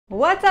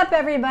What's up,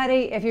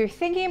 everybody? If you're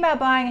thinking about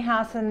buying a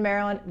house in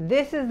Maryland,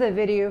 this is the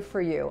video for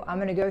you. I'm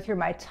going to go through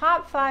my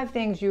top 5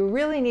 things you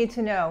really need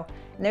to know,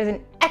 and there's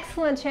an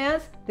excellent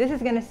chance this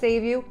is going to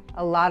save you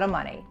a lot of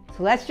money.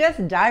 So let's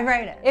just dive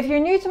right in. If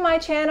you're new to my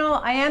channel,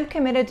 I am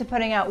committed to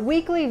putting out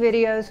weekly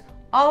videos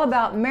all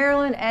about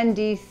Maryland and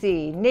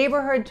DC,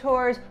 neighborhood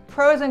tours,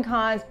 pros and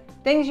cons,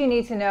 things you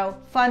need to know,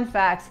 fun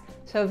facts.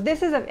 So if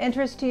this is of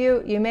interest to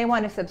you, you may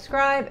want to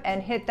subscribe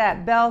and hit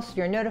that bell so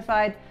you're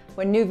notified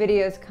when new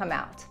videos come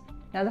out.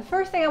 Now, the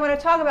first thing I want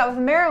to talk about with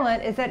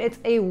Maryland is that it's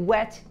a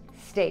wet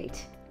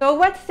state. So a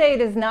wet state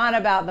is not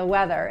about the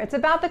weather, it's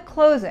about the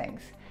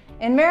closings.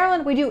 In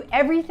Maryland, we do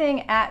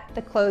everything at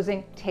the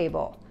closing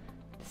table.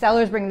 The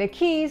sellers bring the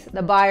keys,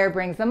 the buyer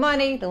brings the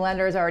money, the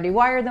lender has already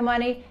wired the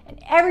money, and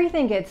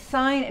everything gets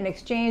signed and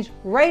exchanged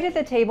right at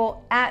the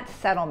table at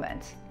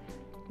settlement.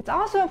 It's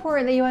also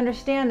important that you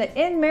understand that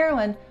in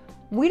Maryland,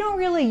 we don't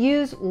really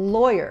use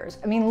lawyers.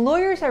 I mean,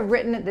 lawyers have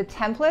written the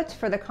templates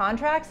for the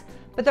contracts,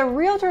 but the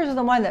realtors are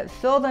the one that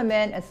fill them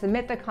in and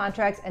submit the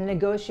contracts and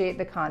negotiate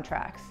the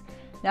contracts.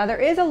 Now, there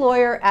is a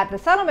lawyer at the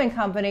settlement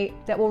company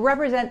that will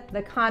represent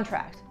the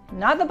contract,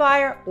 not the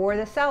buyer or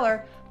the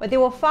seller, but they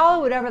will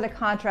follow whatever the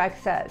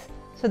contract says.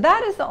 So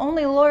that is the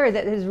only lawyer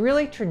that is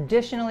really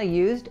traditionally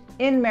used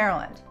in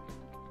Maryland.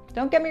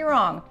 Don't get me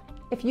wrong.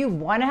 If you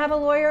want to have a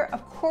lawyer,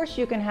 of course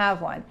you can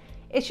have one.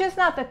 It's just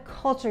not the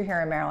culture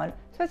here in Maryland.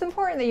 So it's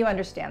important that you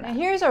understand that.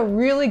 Now, here's a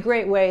really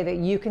great way that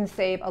you can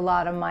save a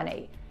lot of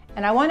money.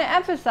 And I want to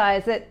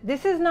emphasize that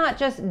this is not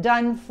just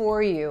done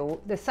for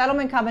you. The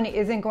settlement company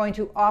isn't going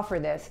to offer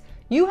this.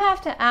 You have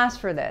to ask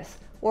for this,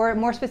 or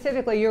more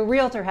specifically, your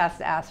realtor has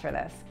to ask for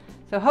this.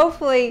 So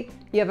hopefully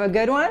you have a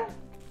good one,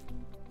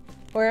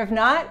 or if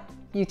not,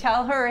 you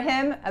tell her or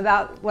him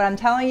about what I'm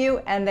telling you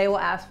and they will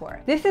ask for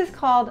it. This is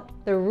called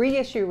the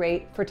reissue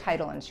rate for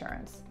title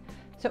insurance.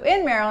 So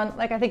in Maryland,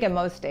 like I think in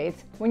most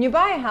states, when you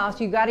buy a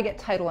house, you got to get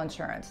title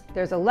insurance.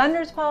 There's a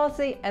lender's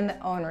policy and the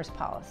owner's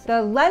policy.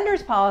 The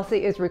lender's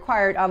policy is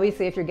required,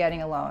 obviously, if you're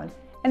getting a loan.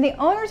 And the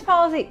owner's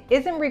policy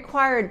isn't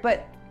required,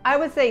 but I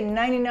would say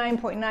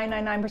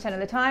 99.999% of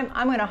the time,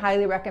 I'm going to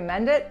highly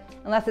recommend it,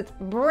 unless it's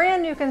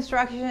brand new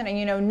construction and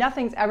you know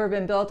nothing's ever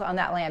been built on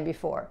that land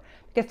before.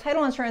 Because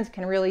title insurance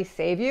can really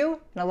save you,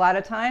 and a lot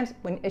of times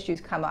when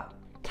issues come up.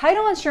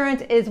 Title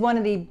insurance is one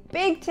of the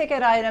big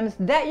ticket items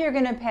that you're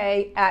going to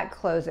pay at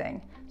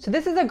closing. So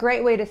this is a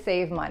great way to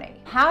save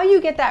money. How you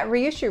get that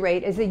reissue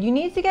rate is that you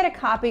need to get a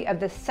copy of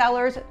the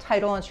seller's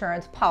title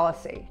insurance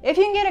policy. If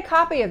you can get a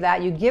copy of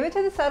that, you give it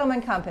to the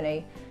settlement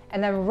company,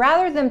 and then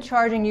rather than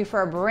charging you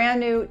for a brand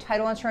new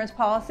title insurance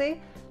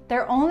policy,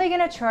 they're only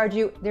going to charge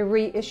you the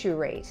reissue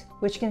rate,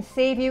 which can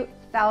save you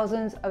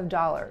thousands of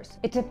dollars.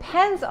 It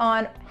depends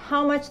on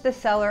how much the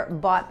seller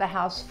bought the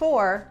house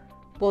for.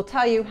 Will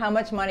tell you how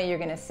much money you're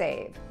going to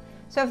save.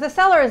 So if the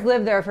seller has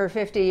lived there for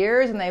 50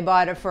 years and they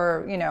bought it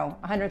for,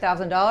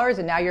 $100,000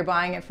 and now you're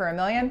buying it for $1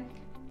 million,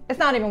 it's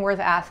not even worth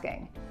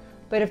asking.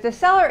 But if the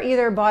seller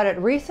either bought it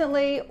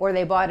recently or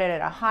they bought it at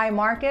a high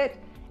market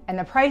and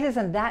the price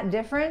isn't that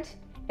different,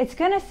 it's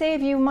going to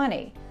save you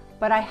money.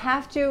 But I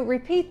have to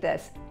repeat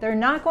this, they're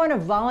not going to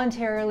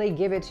voluntarily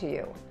give it to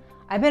you.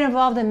 I've been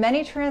involved in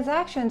many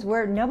transactions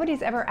where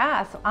nobody's ever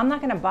asked, so I'm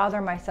not going to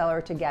bother my seller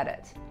to get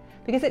it.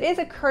 Because it is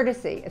a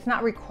courtesy, it's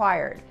not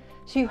required.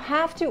 So you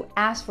have to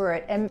ask for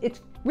it, and it's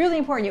really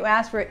important you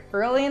ask for it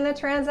early in the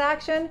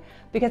transaction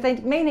because they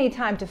may need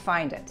time to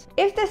find it.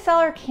 If the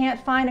seller can't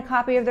find a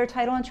copy of their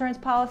title insurance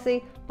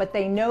policy, but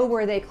they know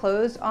where they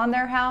closed on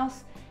their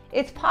house,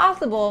 it's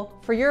possible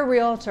for your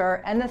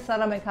realtor and the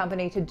settlement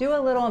company to do a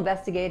little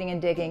investigating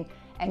and digging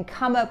and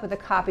come up with a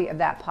copy of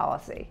that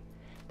policy.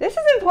 This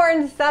is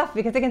important stuff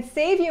because it can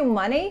save you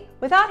money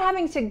without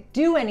having to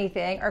do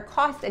anything or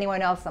cost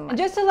anyone else some money. And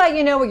just to let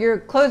you know what your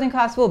closing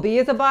costs will be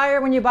as a buyer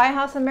when you buy a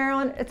house in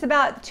Maryland, it's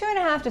about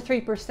 2.5% to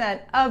 3%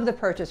 of the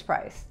purchase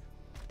price.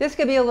 This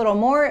could be a little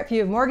more if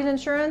you have mortgage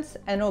insurance,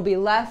 and it'll be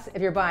less if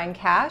you're buying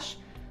cash.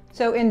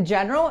 So in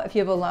general, if you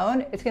have a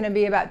loan, it's going to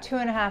be about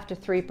 2.5% to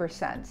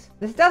 3%.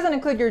 This doesn't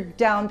include your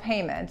down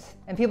payment,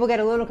 and people get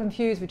a little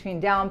confused between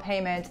down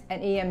payment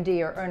and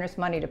EMD, or earnest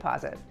money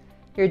deposit.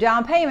 Your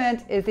down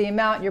payment is the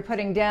amount you're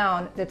putting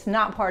down that's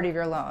not part of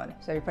your loan.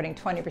 So you're putting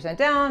 20%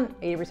 down,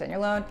 80% your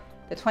loan,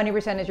 the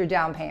 20% is your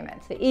down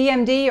payment. The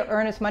EMD, or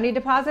earnest money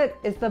deposit,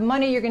 is the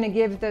money you're going to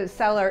give the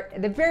seller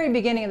at the very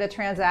beginning of the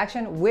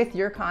transaction with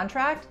your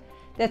contract.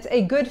 That's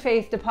a good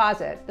faith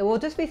deposit that will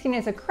just be seen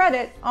as a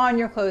credit on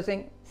your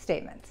closing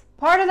statement.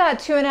 Part of that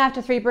 2.5%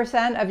 to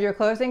 3% of your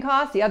closing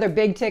costs, the other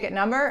big ticket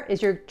number,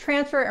 is your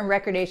transfer and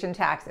recordation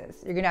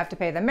taxes. You're going to have to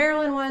pay the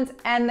Maryland ones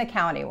and the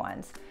county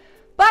ones.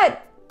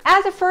 But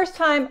as a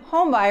first-time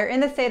homebuyer in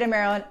the state of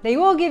Maryland, they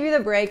will give you the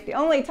break, the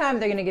only time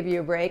they're going to give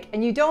you a break,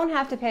 and you don't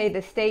have to pay the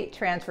state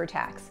transfer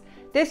tax.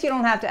 This you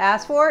don't have to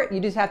ask for, you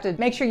just have to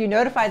make sure you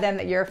notify them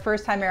that you're a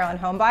first-time Maryland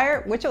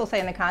homebuyer, which it will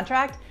say in the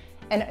contract,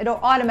 and it'll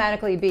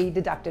automatically be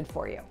deducted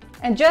for you.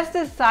 And just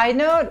as a side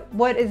note,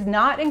 what is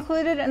not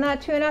included in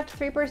that 2.5% to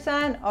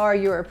 3% are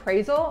your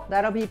appraisal.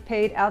 That'll be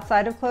paid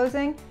outside of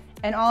closing,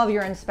 and all of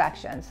your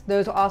inspections.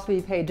 Those will also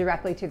be paid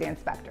directly to the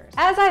inspectors.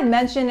 As I've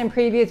mentioned in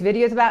previous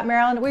videos about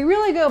Maryland, we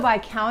really go by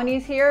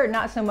counties here,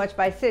 not so much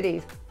by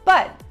cities.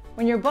 But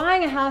when you're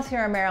buying a house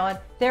here in Maryland,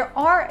 there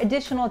are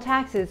additional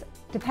taxes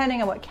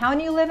depending on what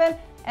county you live in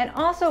and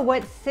also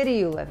what city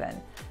you live in.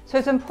 So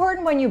it's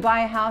important when you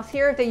buy a house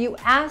here that you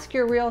ask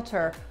your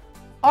realtor,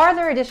 are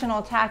there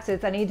additional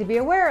taxes I need to be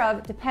aware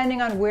of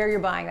depending on where you're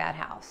buying that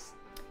house?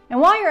 And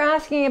while you're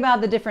asking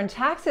about the different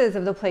taxes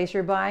of the place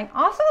you're buying,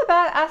 also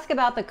ask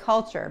about the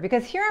culture,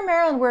 because here in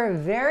Maryland, we're a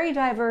very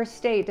diverse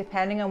state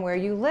depending on where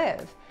you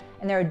live.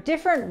 And there are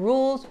different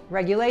rules,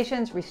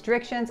 regulations,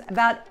 restrictions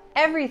about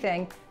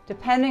everything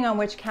depending on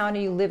which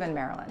county you live in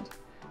Maryland.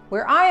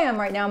 Where I am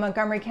right now,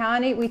 Montgomery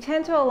County, we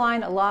tend to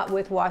align a lot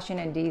with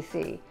Washington,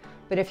 D.C.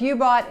 But if you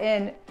bought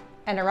in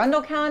Anne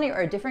Arundel County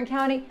or a different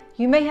county,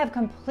 you may have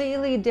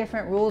completely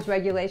different rules,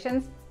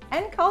 regulations,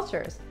 and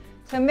cultures.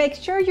 So make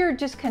sure you're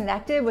just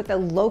connected with a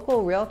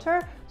local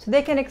realtor so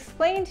they can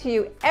explain to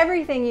you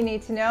everything you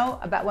need to know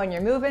about when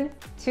you're moving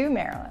to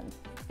Maryland.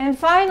 And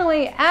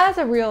finally, as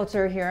a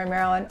realtor here in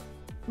Maryland,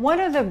 one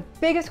of the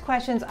biggest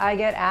questions I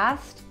get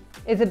asked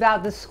is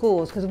about the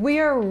schools, because we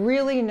are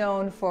really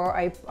known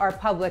for our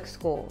public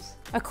schools.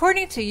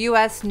 According to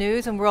U.S.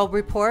 News and World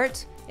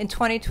Report, in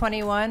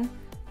 2021,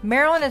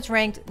 Maryland is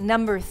ranked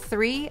number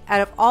 3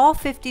 out of all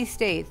 50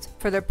 states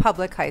for their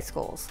public high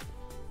schools.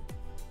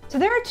 So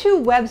there are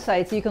 2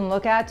 websites you can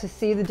look at to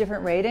see the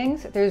different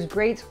ratings. There's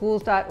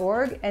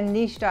greatschools.org and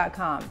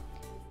niche.com.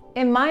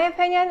 In my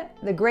opinion,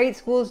 the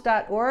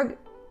greatschools.org,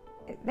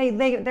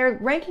 their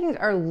rankings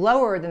are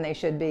lower than they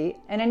should be,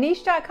 and in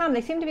niche.com,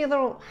 they seem to be a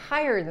little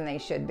higher than they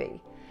should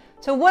be.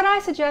 So what I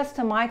suggest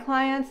to my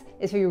clients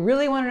is, if you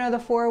really want to know the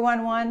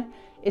 411,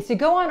 is to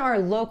go on our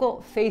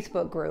local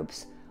Facebook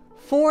groups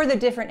for the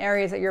different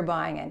areas that you're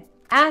buying in.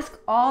 Ask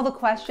all the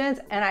questions,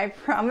 and I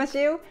promise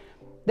you,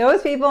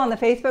 those people on the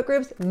Facebook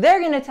groups, they're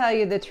going to tell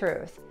you the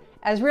truth.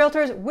 As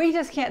realtors, we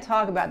just can't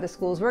talk about the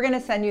schools. We're going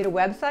to send you to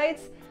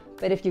websites,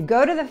 but if you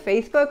go to the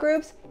Facebook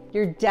groups,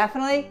 you're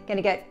definitely going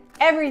to get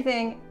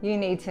everything you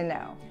need to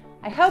know.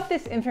 I hope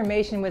this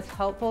information was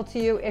helpful to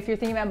you if you're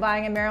thinking about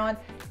buying in Maryland.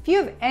 If you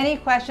have any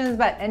questions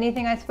about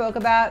anything I spoke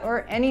about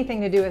or anything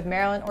to do with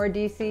Maryland or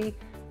DC,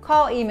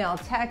 call, email,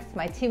 text.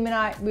 My team and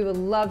I, we would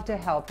love to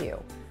help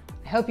you.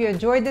 I hope you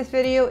enjoyed this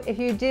video. If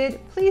you did,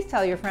 please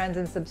tell your friends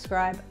and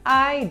subscribe.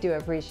 I do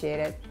appreciate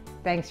it.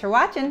 Thanks for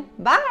watching.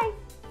 Bye.